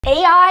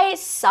AI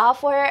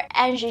software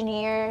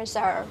engineers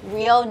are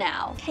real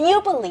now. Can you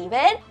believe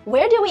it?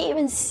 Where do we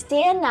even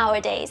stand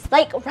nowadays?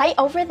 Like right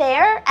over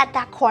there at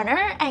that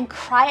corner and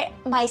cry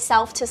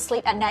myself to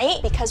sleep at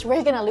night because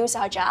we're gonna lose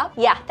our job?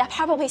 Yeah, that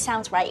probably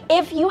sounds right.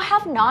 If you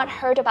have not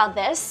heard about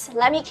this,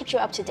 let me keep you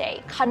up to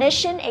date.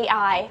 Cognition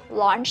AI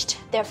launched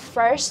their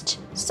first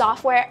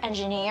software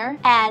engineer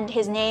and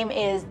his name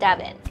is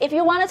Devin. If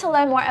you wanted to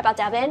learn more about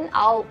Devin,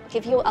 I'll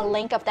give you a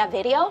link of that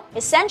video.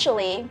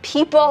 Essentially,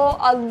 people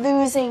are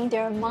losing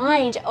their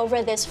mind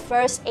over this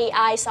first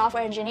AI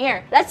software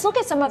engineer. Let's look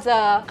at some of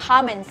the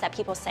comments that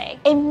people say.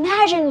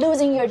 Imagine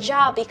losing your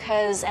job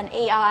because an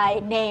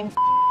AI named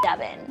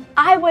Devin.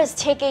 I was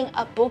taking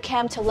a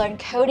bootcamp to learn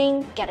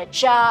coding, get a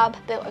job,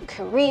 build a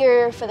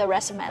career for the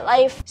rest of my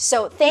life.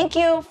 So thank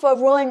you for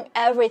ruining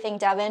everything,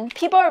 Devin.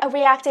 People are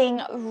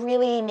reacting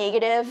really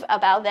negative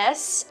about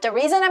this. The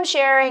reason I'm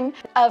sharing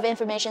of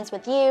information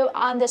with you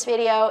on this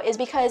video is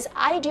because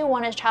I do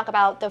want to talk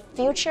about the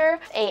future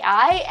of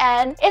AI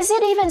and is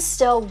it even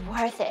still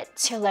worth it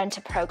to learn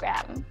to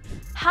program?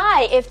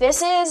 Hi, if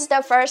this is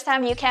the first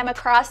time you came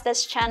across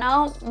this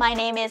channel, my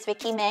name is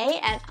Vicky May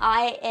and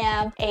I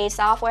am a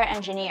software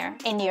engineer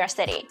in New York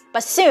City.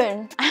 But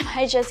soon, I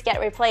might just get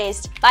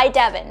replaced by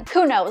Devin.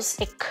 Who knows?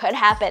 It could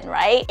happen,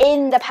 right?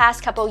 In the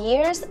past couple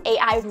years,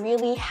 AI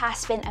really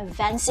has been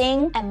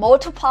advancing and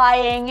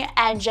multiplying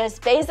and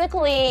just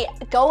basically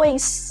going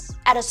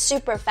at a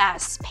super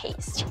fast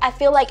pace. I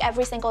feel like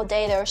every single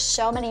day there are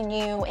so many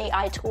new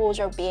AI tools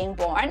are being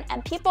born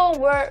and people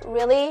were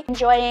really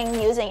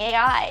enjoying using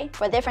AI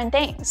for different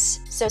things.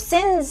 So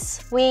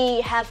since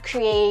we have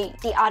created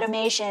the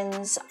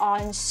automations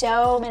on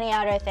so many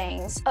other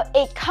things,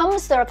 it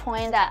comes to a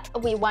point that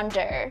we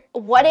wonder,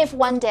 what if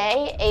one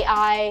day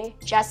AI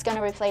just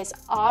gonna replace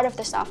all of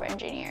the software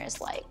engineers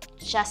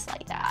just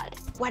like that?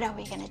 What are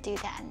we gonna do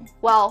then?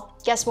 Well,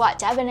 guess what?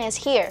 Devin is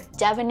here.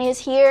 Devin is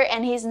here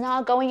and he's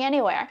not going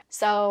anywhere.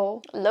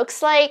 So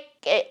looks like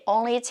it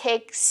only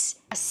takes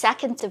a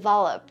second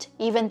developed,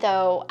 even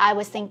though I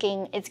was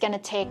thinking it's gonna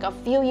take a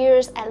few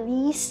years at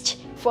least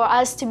for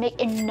us to make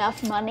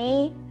enough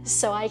money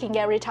so I can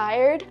get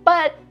retired.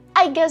 But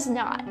I guess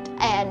not.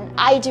 And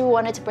I do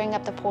wanted to bring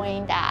up the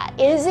point that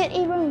is it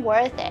even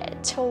worth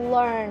it to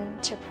learn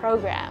to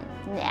program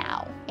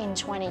now in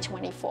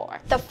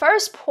 2024? The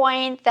first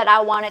point that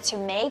I wanted to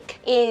make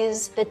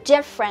is the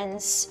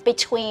difference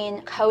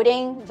between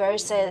coding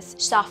versus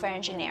software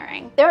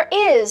engineering. There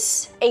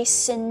is a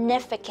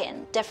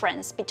significant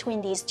difference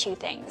between these two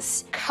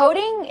things.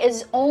 Coding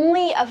is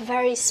only a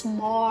very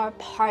small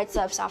part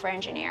of software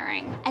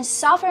engineering, and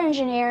software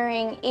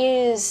engineering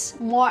is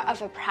more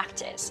of a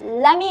practice.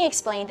 Let me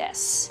explain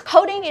this.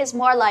 Coding is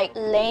more like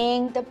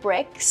laying the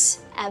bricks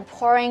and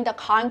pouring the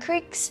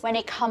concrete when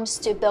it comes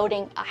to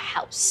building a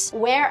house.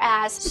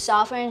 Whereas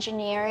software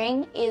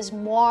engineering is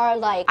more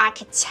like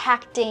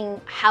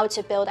architecting how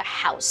to build a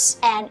house.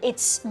 And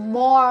it's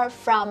more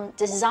from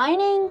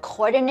designing,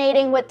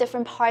 coordinating with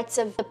different parts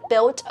of the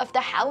build of the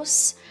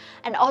house,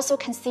 and also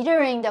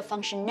considering the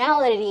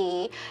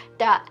functionality,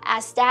 the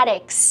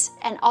aesthetics,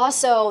 and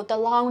also the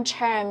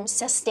long-term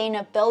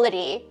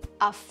sustainability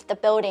of the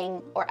building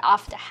or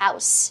of the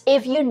house.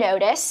 If you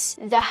notice,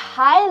 the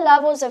high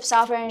levels of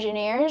software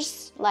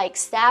engineers, like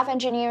staff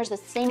engineers, the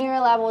senior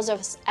levels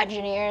of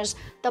engineers,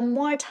 the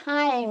more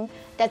time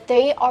that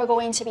they are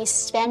going to be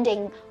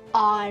spending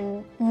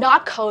on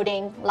not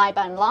coding line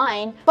by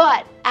line,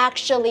 but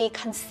actually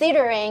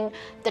considering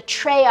the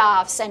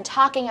trade-offs and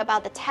talking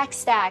about the tech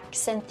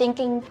stacks and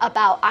thinking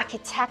about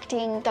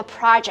architecting the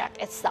project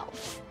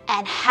itself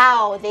and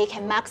how they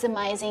can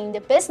maximizing the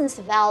business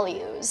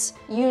values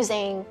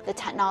using the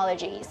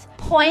technologies.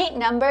 Point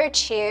number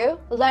 2,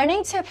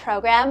 learning to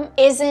program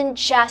isn't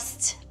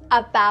just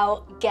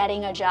about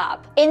getting a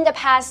job. In the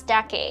past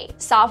decade,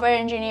 software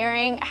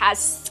engineering has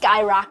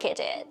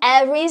skyrocketed.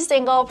 Every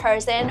single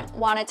person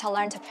wanted to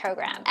learn to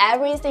program.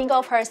 Every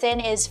single person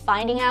is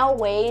finding out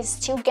ways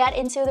to get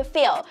into the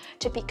field,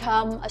 to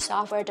become a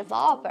software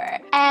developer.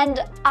 And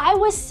I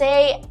would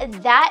say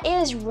that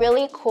is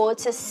really cool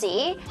to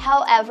see.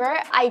 However,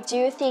 I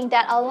do think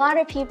that a lot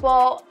of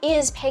people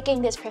is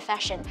picking this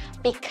profession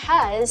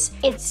because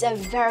it's a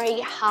very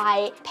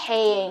high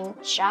paying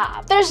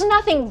job. There's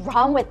nothing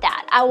wrong with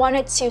that. I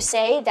wanted to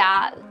say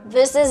that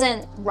this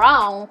isn't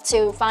wrong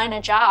to find a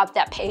job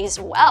that pays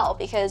well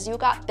because you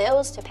got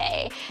bills to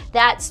pay.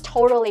 That's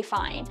totally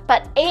fine.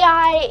 But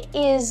AI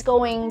is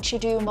going to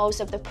do most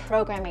of the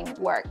programming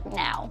work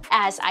now.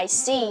 As I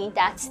see,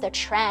 that's the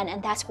trend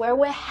and that's where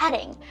we're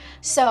heading.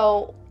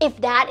 So if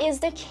that is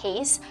the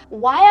case,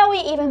 why are we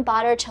even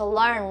bother to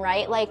learn,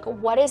 right? Like,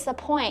 what is the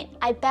point?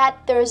 I bet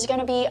there's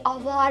gonna be a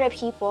lot of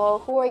people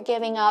who are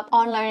giving up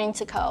on learning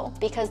to code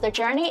because the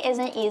journey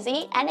isn't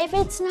easy, and if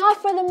it's not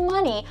for the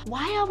money,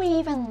 why are we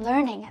even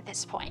learning at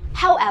this point?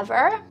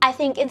 However, I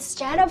think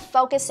instead of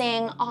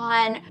focusing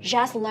on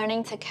just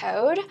learning to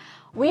code,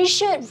 we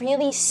should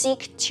really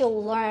seek to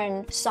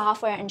learn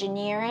software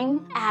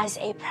engineering as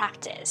a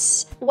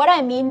practice. What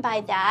I mean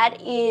by that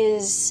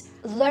is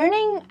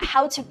learning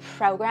how to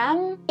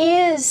program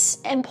is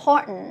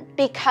important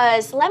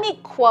because let me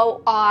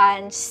quote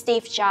on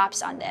Steve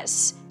Jobs on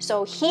this.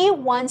 So he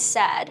once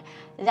said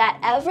that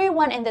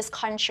everyone in this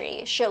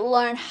country should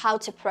learn how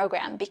to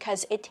program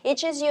because it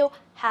teaches you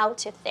how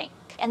to think.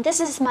 And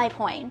this is my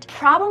point.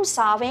 Problem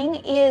solving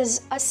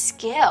is a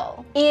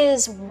skill. It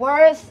is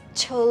worth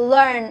to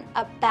learn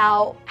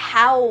about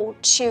how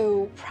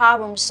to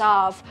problem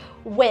solve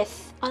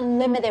with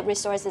unlimited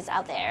resources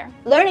out there.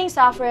 Learning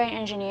software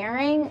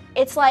engineering,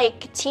 it's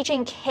like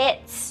teaching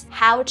kids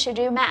how to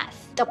do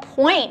math. The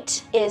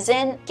point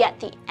isn't get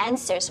the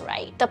answers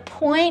right. The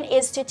point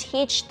is to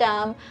teach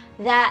them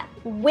that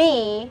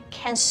we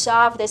can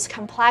solve this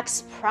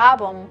complex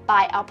problem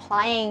by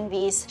applying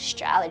these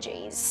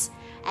strategies.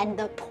 And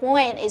the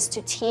point is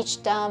to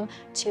teach them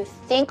to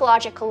think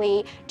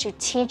logically, to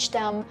teach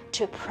them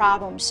to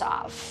problem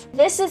solve.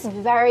 This is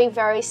very,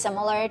 very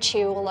similar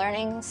to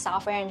learning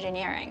software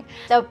engineering.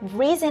 The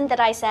reason that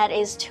I said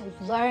is to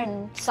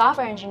learn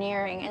software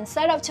engineering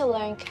instead of to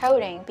learn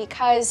coding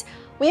because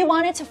we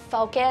wanted to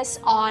focus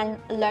on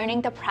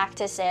learning the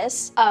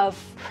practices of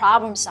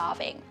problem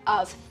solving,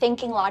 of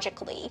thinking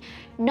logically,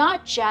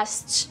 not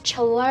just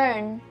to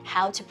learn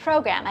how to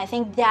program. I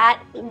think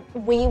that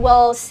we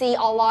will see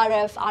a lot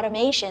of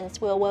automations,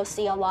 we will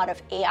see a lot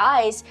of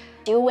AIs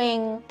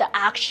doing the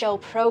actual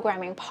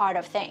programming part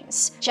of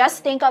things.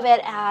 Just think of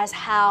it as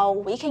how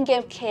we can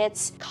give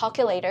kids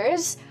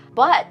calculators,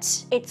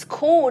 but it's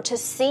cool to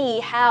see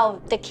how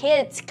the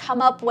kids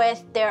come up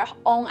with their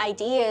own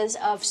ideas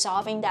of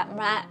solving that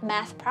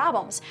math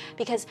problems.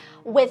 Because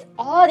with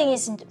all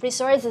these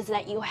resources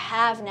that you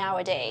have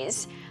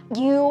nowadays,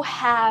 you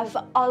have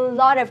a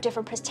lot of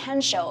different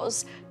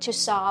potentials to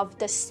solve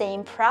the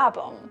same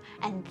problem,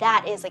 and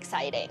that is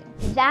exciting.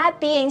 That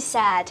being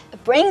said,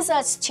 brings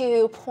us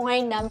to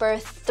point number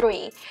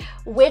 3,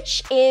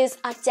 which is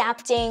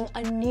adapting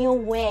a new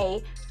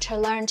way to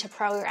learn to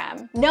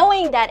program.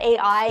 Knowing that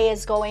AI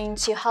is going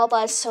to help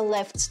us to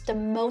lift the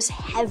most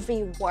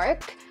heavy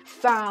work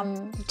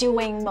from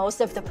doing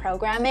most of the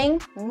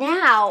programming,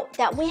 now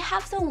that we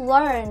have to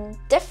learn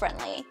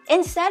differently.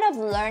 Instead of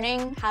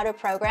learning how to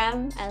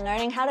program and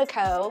learning how to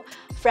code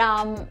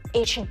from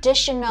a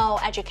traditional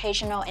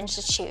educational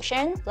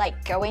institution,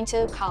 like going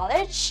to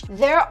college,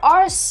 there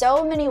are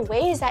so many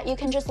ways that you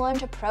can just learn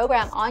to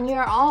program on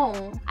your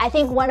own. I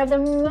think one of the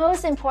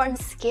most important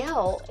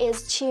skills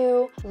is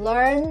to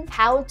learn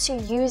how to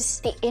use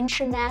the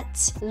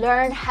internet,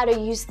 learn how to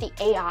use the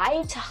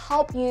AI to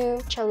help you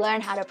to learn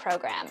how to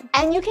program.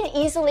 And you can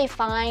easily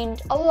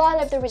find a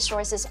lot of the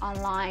resources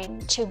online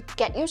to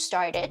get you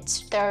started.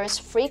 There's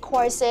free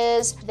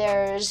courses,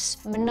 there's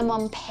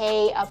minimum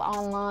pay of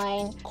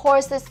online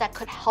courses that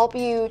could help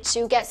you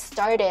to get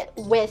started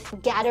with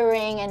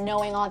gathering and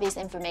knowing all these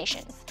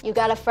information. You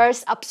gotta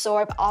first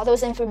absorb all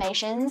those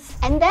informations,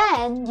 and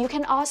then you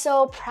can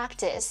also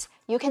practice.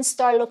 You can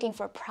start looking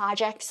for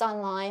projects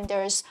online.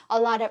 There's a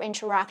lot of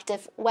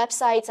interactive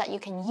websites that you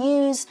can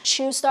use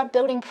to start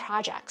building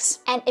projects.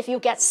 And if you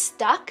get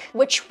stuck,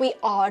 which we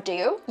all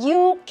do,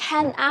 you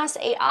can ask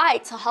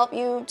AI to help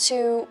you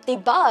to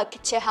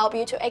debug, to help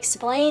you to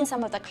explain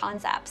some of the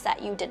concepts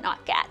that you did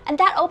not get. And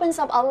that opens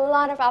up a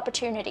lot of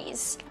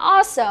opportunities.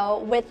 Also,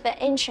 with the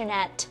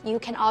internet, you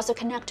can also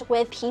connect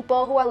with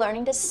people who are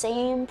learning the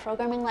same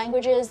programming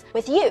languages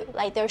with you.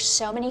 Like there's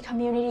so many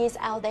communities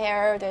out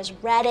there. There's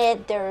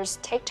Reddit, there's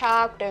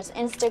TikTok, there's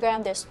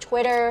Instagram, there's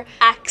Twitter,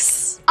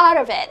 X, all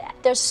of it.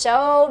 There's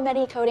so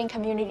many coding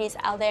communities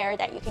out there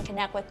that you can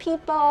connect with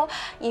people.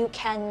 You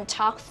can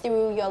talk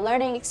through your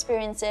learning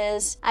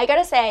experiences. I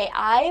gotta say,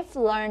 I've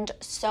learned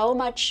so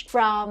much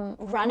from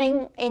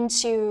running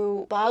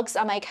into bugs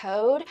on my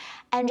code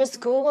and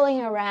just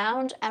Googling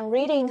around and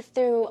reading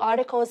through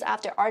articles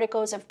after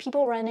articles of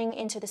people running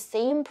into the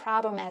same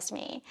problem as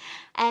me.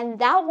 And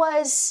that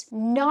was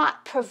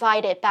not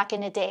provided back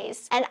in the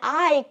days. And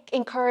I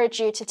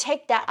encourage you to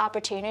take that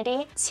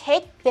opportunity,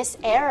 take this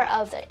era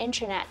of the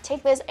internet,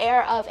 take this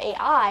era of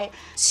AI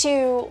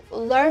to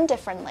learn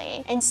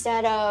differently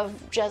instead of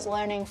just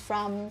learning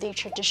from the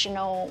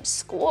traditional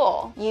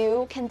school.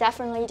 You can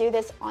definitely do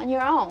this on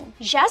your own.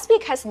 Just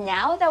because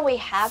now that we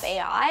have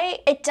AI,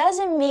 it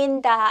doesn't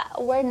mean that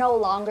we're no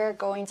longer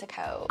going to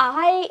code.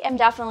 I am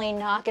definitely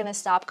not gonna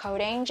stop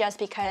coding just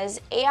because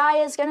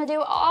AI is gonna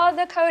do all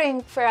the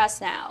coding for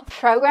us now.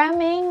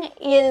 Programming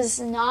is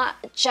not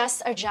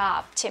just a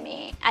job to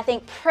me. I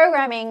think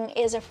programming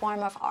is a form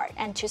of art,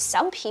 and to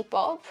some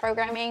people,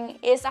 programming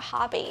is a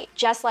hobby.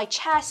 Just like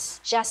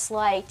chess, just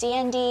like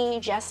D&D,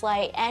 just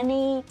like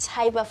any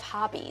type of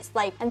hobbies.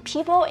 And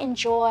people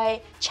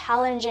enjoy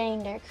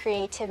challenging their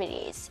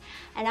creativities.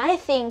 And I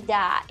think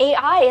that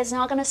AI is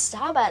not gonna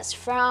stop us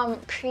from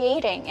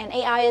creating, and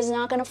AI is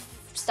not gonna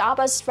stop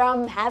us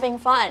from having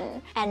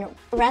fun and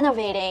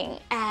renovating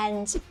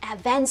and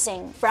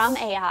advancing from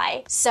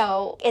AI.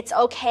 So it's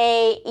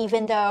okay,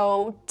 even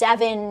though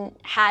Devin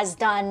has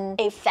done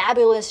a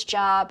fabulous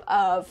job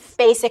of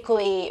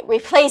basically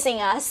replacing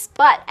us.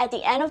 But at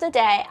the end of the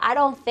day, I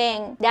don't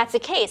think that's the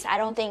case. I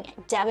don't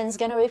think Devin's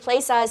gonna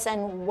replace us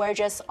and we're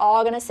just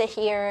all gonna sit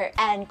here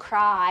and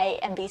cry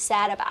and be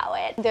sad about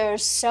it.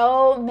 There's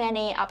so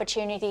many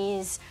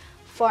opportunities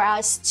for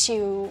us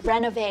to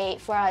renovate,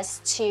 for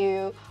us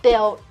to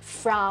build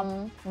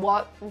from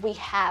what we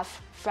have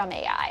from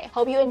AI.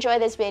 Hope you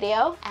enjoyed this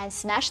video and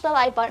smash the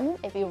like button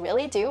if you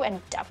really do,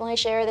 and definitely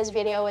share this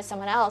video with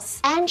someone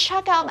else. And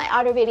check out my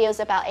other videos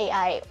about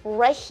AI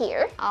right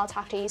here. I'll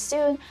talk to you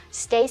soon.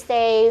 Stay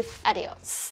safe. Adios.